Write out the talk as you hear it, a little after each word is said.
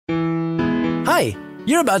Hi,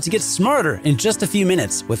 you're about to get smarter in just a few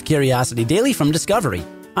minutes with Curiosity Daily from Discovery.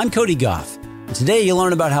 I'm Cody Goff. And today you'll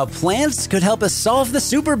learn about how plants could help us solve the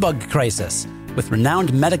superbug crisis with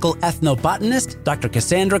renowned medical ethnobotanist Dr.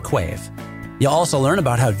 Cassandra Quave. You'll also learn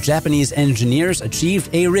about how Japanese engineers achieved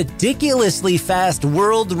a ridiculously fast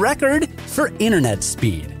world record for internet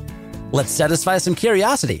speed. Let's satisfy some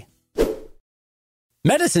curiosity.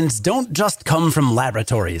 Medicines don't just come from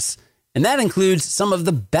laboratories, and that includes some of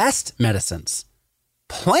the best medicines.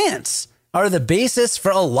 Plants are the basis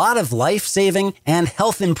for a lot of life-saving and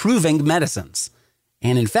health-improving medicines.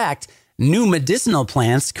 And in fact, new medicinal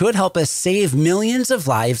plants could help us save millions of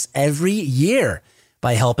lives every year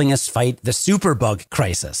by helping us fight the superbug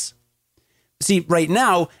crisis. See, right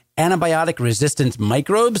now, antibiotic-resistant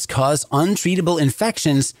microbes cause untreatable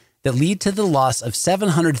infections that lead to the loss of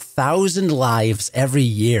 700,000 lives every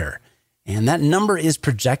year. And that number is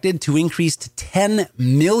projected to increase to 10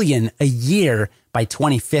 million a year by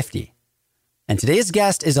 2050. And today's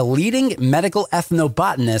guest is a leading medical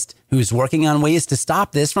ethnobotanist who's working on ways to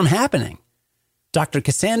stop this from happening. Dr.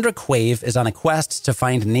 Cassandra Quave is on a quest to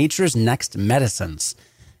find nature's next medicines.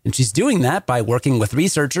 And she's doing that by working with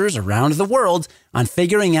researchers around the world on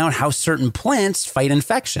figuring out how certain plants fight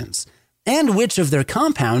infections and which of their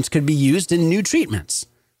compounds could be used in new treatments.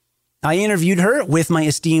 I interviewed her with my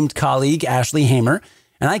esteemed colleague, Ashley Hamer,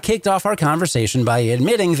 and I kicked off our conversation by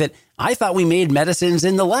admitting that I thought we made medicines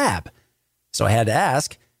in the lab. So I had to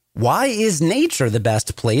ask, why is nature the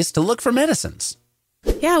best place to look for medicines?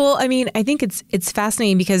 Yeah, well, I mean, I think it's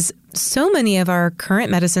fascinating because so many of our current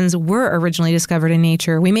medicines were originally discovered in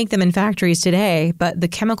nature. We make them in factories today, but the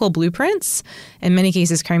chemical blueprints in many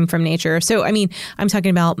cases come from nature. So, I mean, I'm talking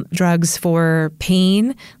about drugs for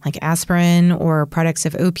pain, like aspirin, or products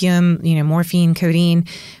of opium, morphine, codeine.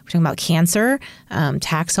 We're talking about cancer,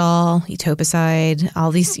 Taxol, etoposide, all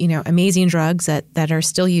these, amazing drugs that are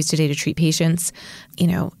still used today to treat patients,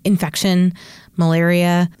 infection,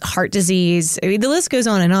 malaria, heart disease. I mean, the list goes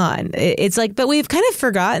on and on. It's like, but we've kind of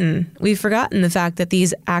forgotten the fact that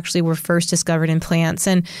these actually were first discovered in plants.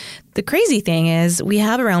 And the crazy thing is we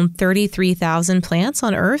have around 33,000 plants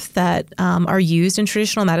on Earth that are used in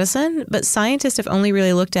traditional medicine, but scientists have only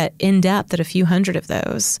really looked at in depth at a few hundred of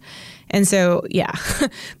those. And so, yeah,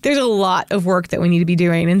 there's a lot of work that we need to be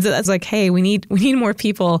doing. And so that's like, hey, we need more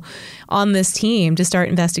people on this team to start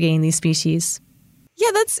investigating these species. Yeah,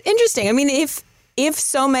 that's interesting. I mean, if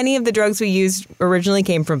so many of the drugs we used originally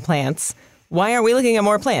came from plants, why aren't we looking at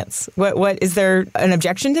more plants? What is there an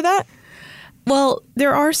objection to that? Well,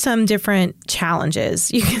 there are some different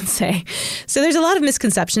challenges, you can say. So there's a lot of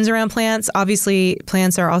misconceptions around plants. Obviously,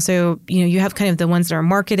 plants are also, you have kind of the ones that are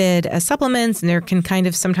marketed as supplements, and there can kind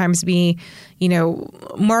of sometimes be,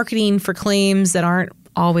 marketing for claims that aren't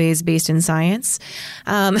always based in science.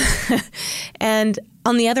 And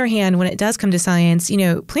on the other hand, when it does come to science,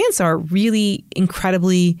 plants are really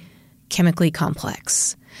incredibly chemically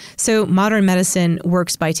complex. So modern medicine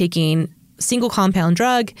works by taking a single compound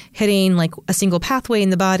drug, hitting like a single pathway in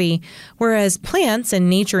the body, whereas plants and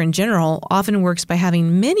nature in general often works by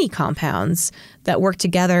having many compounds that work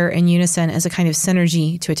together in unison as a kind of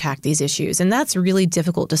synergy to attack these issues. And that's really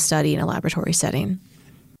difficult to study in a laboratory setting.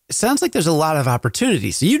 It sounds like there's a lot of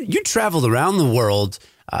opportunities. So you traveled around the world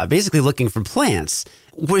basically looking for plants.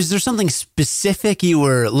 Was there something specific you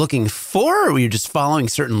were looking for, or were you just following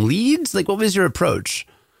certain leads? Like, what was your approach?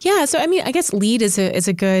 Yeah, so I mean, I guess lead is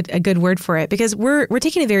a good word for it because we're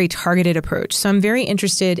taking a very targeted approach. So I'm very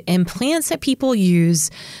interested in plants that people use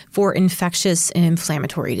for infectious and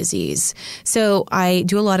inflammatory disease. So I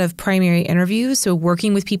do a lot of primary interviews, so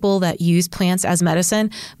working with people that use plants as medicine.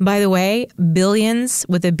 By the way, billions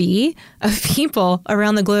with a B of people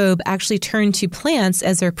around the globe actually turn to plants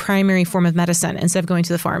as their primary form of medicine instead of going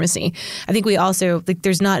to the pharmacy. I think we also,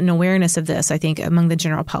 there's not an awareness of this, I think, among the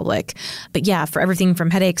general public. But yeah, for everything from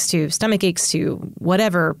headaches to stomach aches to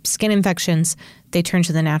whatever, skin infections, they turn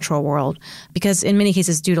to the natural world because in many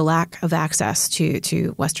cases due to lack of access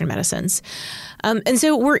to Western medicines. And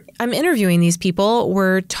so I'm interviewing these people.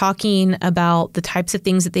 We're talking about the types of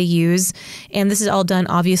things that they use. And this is all done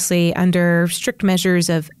obviously under strict measures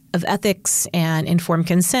of ethics and informed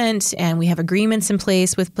consent. And we have agreements in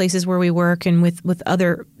place with places where we work and with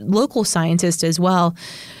other local scientists as well.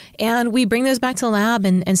 And we bring those back to the lab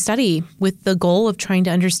and study with the goal of trying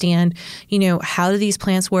to understand, how do these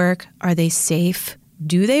plants work? Are they safe?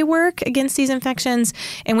 Do they work against these infections?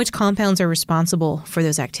 And which compounds are responsible for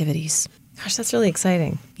those activities? Gosh, that's really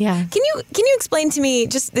exciting. Yeah. Can you explain to me,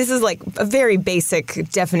 this is like a very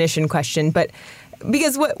basic definition question, but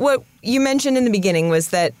because what you mentioned in the beginning was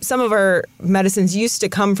that some of our medicines used to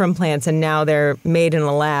come from plants and now they're made in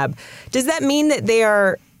a lab. Does that mean that they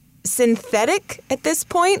are synthetic at this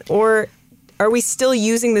point, or are we still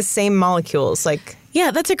using the same molecules?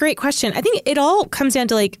 Yeah, that's a great question. I think it all comes down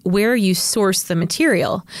to where you source the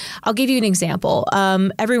material. I'll give you an example.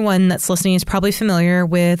 Everyone that's listening is probably familiar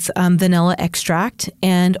with vanilla extract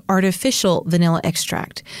and artificial vanilla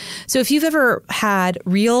extract. So if you've ever had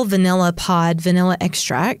real vanilla pod vanilla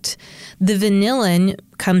extract, the vanillin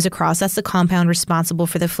comes across. That's the compound responsible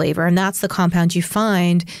for the flavor, and that's the compound you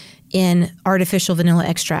find in artificial vanilla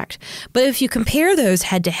extract. But if you compare those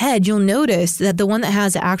head to head, you'll notice that the one that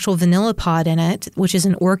has the actual vanilla pod in it, which is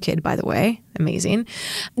an orchid, by the way, amazing,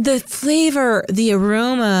 the flavor, the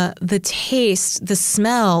aroma, the taste, the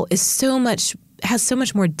smell has so much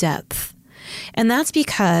more depth. And that's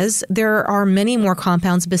because there are many more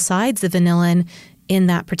compounds besides the vanillin in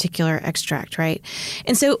that particular extract, right?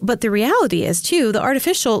 And so, but the reality is too, the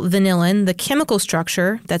artificial vanillin, the chemical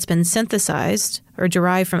structure that's been synthesized or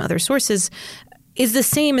derived from other sources, is the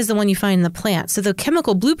same as the one you find in the plant. So the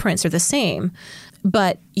chemical blueprints are the same,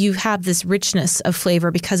 but you have this richness of flavor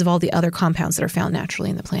because of all the other compounds that are found naturally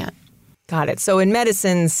in the plant. Got it. So in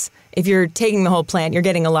medicines, if you're taking the whole plant, you're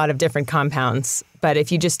getting a lot of different compounds. But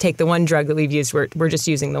if you just take the one drug that we've used, we're just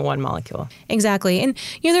using the one molecule. Exactly. And,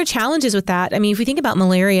 there are challenges with that. I mean, if we think about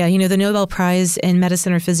malaria, the Nobel Prize in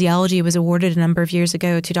Medicine or Physiology was awarded a number of years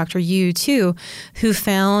ago to Dr. Yu, too, who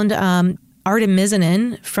found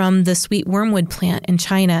artemisinin from the sweet wormwood plant in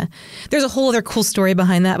China. There's a whole other cool story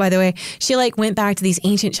behind that, by the way. She went back to these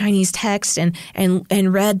ancient Chinese texts and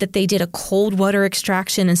read that they did a cold water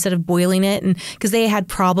extraction instead of boiling it, and because they had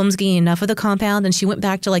problems getting enough of the compound, and she went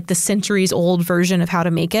back to the centuries old version of how to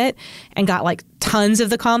make it and got tons of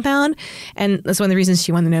the compound. And that's one of the reasons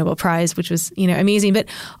she won the Nobel Prize, which was, amazing. But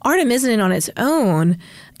artemisinin on its own,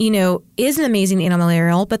 is an amazing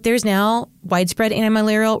antimalarial, but there's now widespread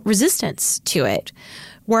antimalarial resistance to it.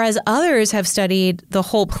 Whereas others have studied the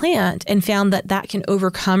whole plant and found that that can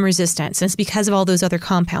overcome resistance. And it's because of all those other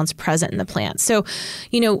compounds present in the plant. So,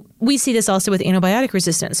 we see this also with antibiotic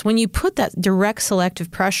resistance. When you put that direct selective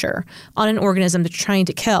pressure on an organism that's trying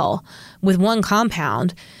to kill with one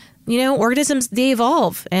compound, organisms, they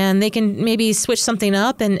evolve and they can maybe switch something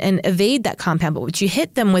up and evade that compound. But you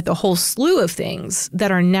hit them with a whole slew of things that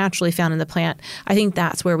are naturally found in the plant, I think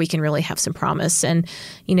that's where we can really have some promise. And,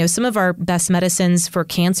 some of our best medicines for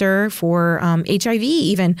cancer, for HIV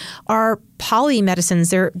even, are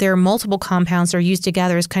polymedicines. They're multiple compounds that are used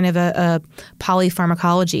together as kind of a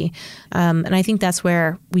polypharmacology. And I think that's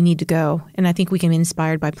where we need to go. And I think we can be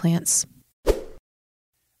inspired by plants.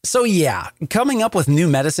 So yeah, coming up with new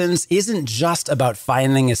medicines isn't just about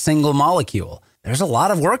finding a single molecule. There's a lot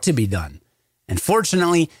of work to be done. And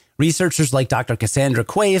fortunately, researchers like Dr. Cassandra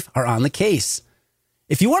Quave are on the case.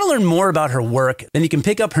 If you want to learn more about her work, then you can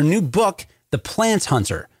pick up her new book, The Plant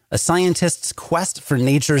Hunter, A Scientist's Quest for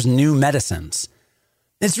Nature's New Medicines.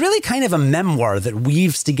 It's really kind of a memoir that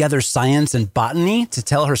weaves together science and botany to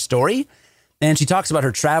tell her story. And she talks about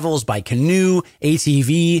her travels by canoe,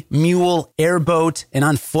 ATV, mule, airboat, and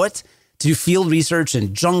on foot to do field research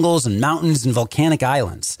in jungles and mountains and volcanic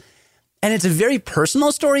islands. And it's a very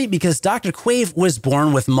personal story because Dr. Quave was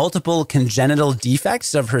born with multiple congenital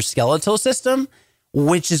defects of her skeletal system,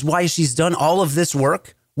 which is why she's done all of this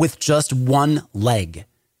work with just one leg.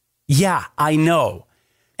 Yeah, I know.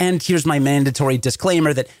 And here's my mandatory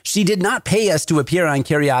disclaimer that she did not pay us to appear on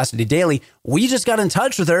Curiosity Daily. We just got in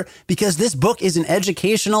touch with her because this book is an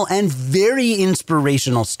educational and very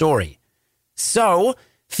inspirational story. So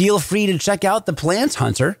feel free to check out The Plant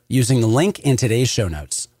Hunter using the link in today's show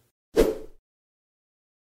notes.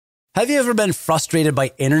 Have you ever been frustrated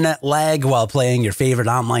by internet lag while playing your favorite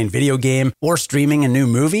online video game or streaming a new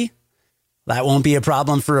movie? That won't be a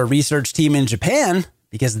problem for a research team in Japan,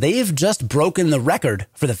 because they've just broken the record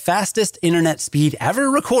for the fastest internet speed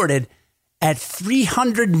ever recorded at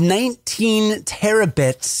 319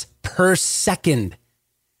 terabits per second.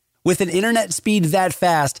 With an internet speed that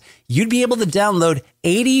fast, you'd be able to download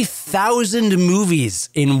 80,000 movies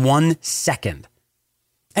in 1 second.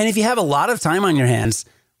 And if you have a lot of time on your hands,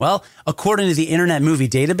 well, according to the Internet Movie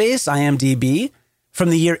Database, IMDb, from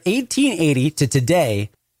the year 1880 to today,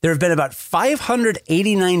 there have been about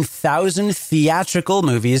 589,000 theatrical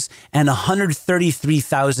movies and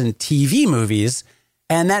 133,000 TV movies.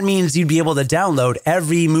 And that means you'd be able to download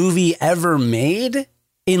every movie ever made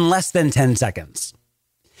in less than 10 seconds.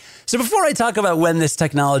 So before I talk about when this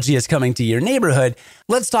technology is coming to your neighborhood,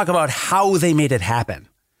 let's talk about how they made it happen.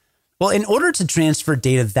 Well, in order to transfer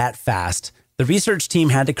data that fast, the research team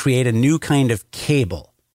had to create a new kind of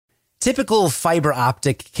cable. Typical fiber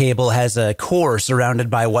optic cable has a core surrounded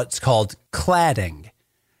by what's called cladding.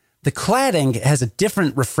 The cladding has a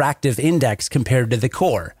different refractive index compared to the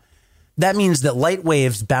core. That means that light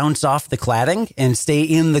waves bounce off the cladding and stay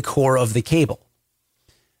in the core of the cable.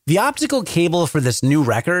 The optical cable for this new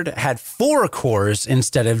record had 4 cores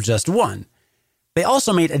instead of just 1. They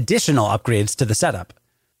also made additional upgrades to the setup.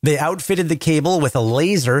 They outfitted the cable with a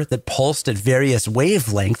laser that pulsed at various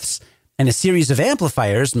wavelengths and a series of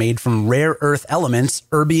amplifiers made from rare earth elements,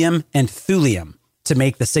 erbium and thulium, to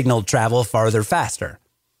make the signal travel farther faster.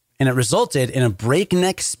 And it resulted in a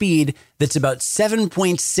breakneck speed that's about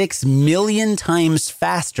 7.6 million times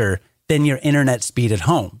faster than your internet speed at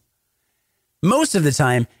home. Most of the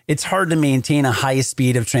time, it's hard to maintain a high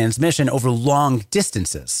speed of transmission over long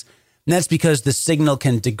distances. And that's because the signal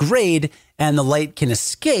can degrade and the light can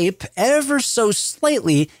escape ever so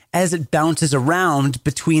slightly as it bounces around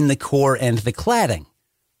between the core and the cladding.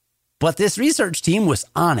 But this research team was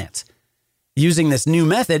on it. Using this new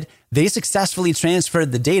method, they successfully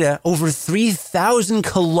transferred the data over 3,000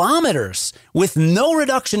 kilometers with no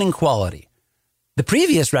reduction in quality. The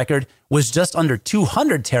previous record was just under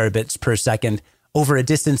 200 terabits per second over a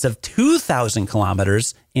distance of 2,000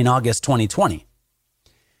 kilometers in August 2020.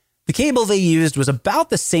 The cable they used was about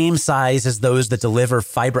the same size as those that deliver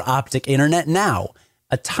fiber optic internet now,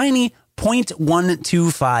 a tiny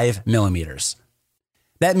 0.125 millimeters.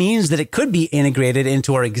 That means that it could be integrated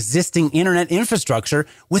into our existing internet infrastructure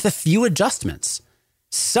with a few adjustments.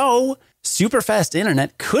 So, superfast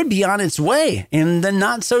internet could be on its way in the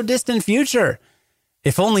not-so-distant future.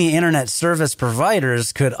 If only internet service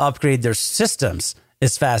providers could upgrade their systems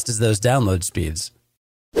as fast as those download speeds.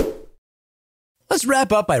 Let's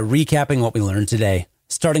wrap up by recapping what we learned today,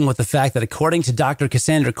 starting with the fact that according to Dr.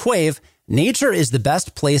 Cassandra Quave, nature is the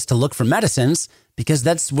best place to look for medicines because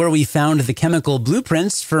that's where we found the chemical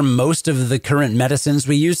blueprints for most of the current medicines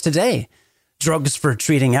we use today. Drugs for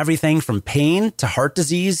treating everything from pain to heart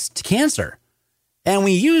disease to cancer. And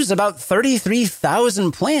we use about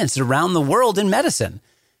 33,000 plants around the world in medicine.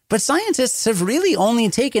 But scientists have really only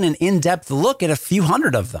taken an in-depth look at a few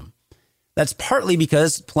hundred of them. That's partly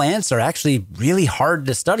because plants are actually really hard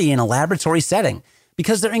to study in a laboratory setting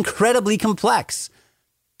because they're incredibly complex.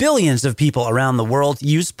 Billions of people around the world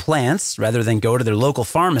use plants rather than go to their local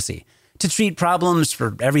pharmacy to treat problems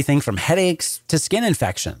for everything from headaches to skin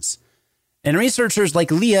infections. And researchers like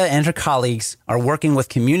Leah and her colleagues are working with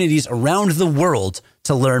communities around the world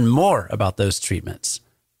to learn more about those treatments.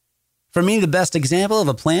 For me, the best example of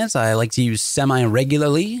a plant I like to use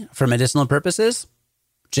semi-regularly for medicinal purposes,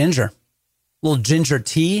 ginger. A little ginger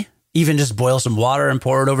tea, even just boil some water and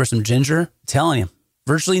pour it over some ginger. I'm telling you,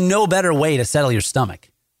 virtually no better way to settle your stomach.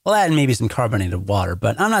 Well, that and maybe some carbonated water,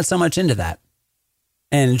 but I'm not so much into that.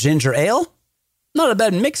 And ginger ale? Not a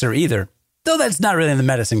bad mixer either, though that's not really in the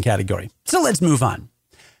medicine category. So let's move on.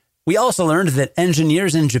 We also learned that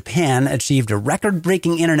engineers in Japan achieved a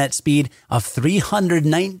record-breaking internet speed of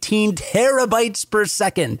 319 terabytes per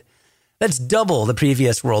second. That's double the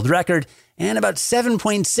previous world record and about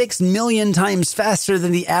 7.6 million times faster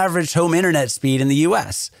than the average home internet speed in the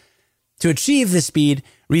US. To achieve this speed,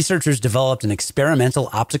 researchers developed an experimental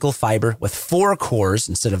optical fiber with 4 cores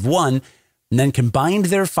instead of 1, and then combined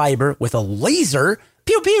their fiber with a laser,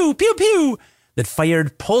 pew, pew, pew, pew, that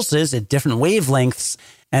fired pulses at different wavelengths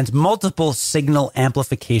and multiple signal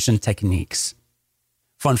amplification techniques.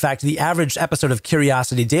 Fun fact, the average episode of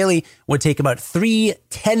Curiosity Daily would take about 3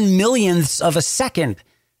 10-millionths of a second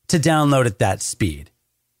to download at that speed.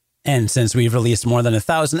 And since we've released more than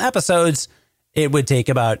 1,000 episodes, it would take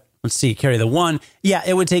about, carry the 1. Yeah,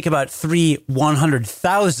 it would take about 3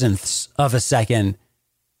 100,000ths of a second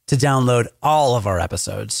to download all of our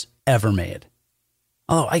episodes ever made.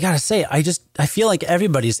 Although I gotta say, I feel like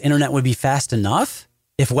everybody's internet would be fast enough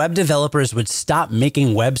if web developers would stop making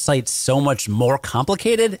websites so much more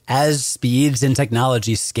complicated as speeds and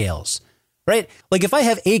technology scales, right? Like if I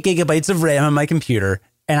have 8 gigabytes of RAM on my computer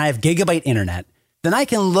and I have gigabyte internet, then I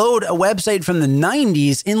can load a website from the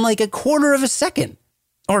 90s in like a quarter of a second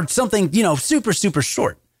or something, super, super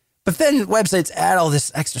short. But then websites add all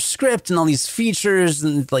this extra script and all these features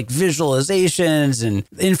and like visualizations and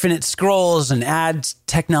infinite scrolls and ad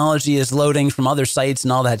technology is loading from other sites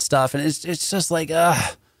and all that stuff. And it's just like,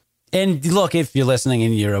 ugh. And look, if you're listening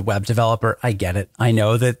and you're a web developer, I get it. I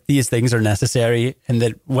know that these things are necessary and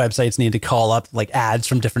that websites need to call up like ads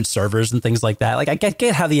from different servers and things like that. Like I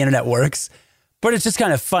get how the internet works. But it's just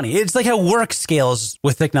kind of funny. It's like how work scales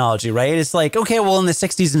with technology, right? It's like, okay, well, in the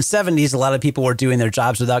 60s and 70s, a lot of people were doing their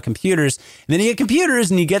jobs without computers. And then you get computers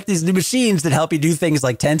and you get these new machines that help you do things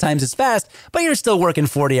like 10 times as fast, but you're still working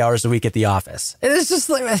 40 hours a week at the office. And it's just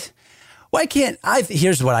like, Why can't I?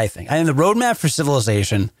 Here's what I think. I think the roadmap for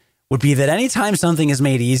civilization would be that anytime something is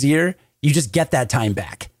made easier, you just get that time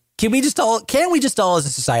back. Can't we just all as a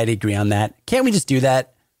society agree on that? Can't we just do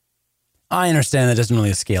that? I understand that doesn't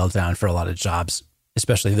really scale down for a lot of jobs,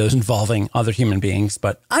 especially those involving other human beings.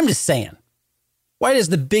 But I'm just saying, why is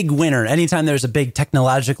the big winner, anytime there's a big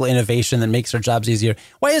technological innovation that makes our jobs easier,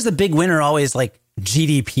 why is the big winner always like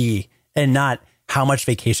GDP and not how much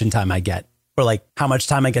vacation time I get or like how much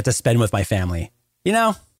time I get to spend with my family? You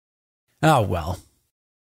know? Oh, well.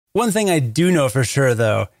 One thing I do know for sure,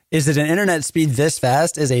 though, is that an internet speed this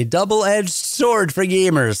fast is a double-edged sword for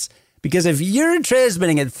gamers. Because if you're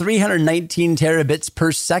transmitting at 319 terabits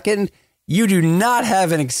per second, you do not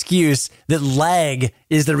have an excuse that lag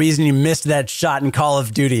is the reason you missed that shot in Call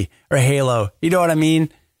of Duty or Halo. You know what I mean?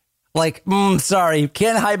 Like, sorry,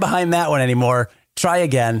 can't hide behind that one anymore. Try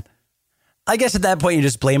again. I guess at that point, you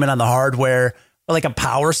just blame it on the hardware or like a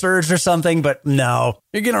power surge or something. But no,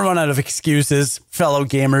 you're going to run out of excuses, fellow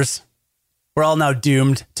gamers. We're all now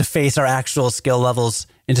doomed to face our actual skill levels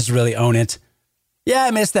and just really own it. Yeah,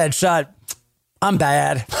 I missed that shot. I'm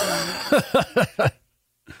bad.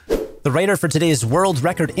 The writer for today's world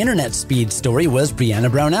record internet speed story was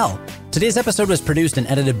Brianna Brownell. Today's episode was produced and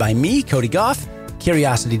edited by me, Cody Goff.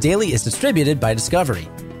 Curiosity Daily is distributed by Discovery.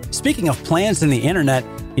 Speaking of plants and the internet,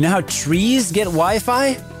 you know how trees get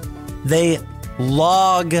Wi-Fi? They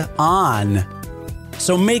log on.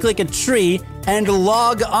 So make like a tree and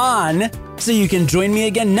log on so you can join me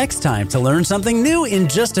again next time to learn something new in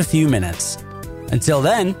just a few minutes. Until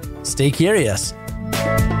then, stay curious.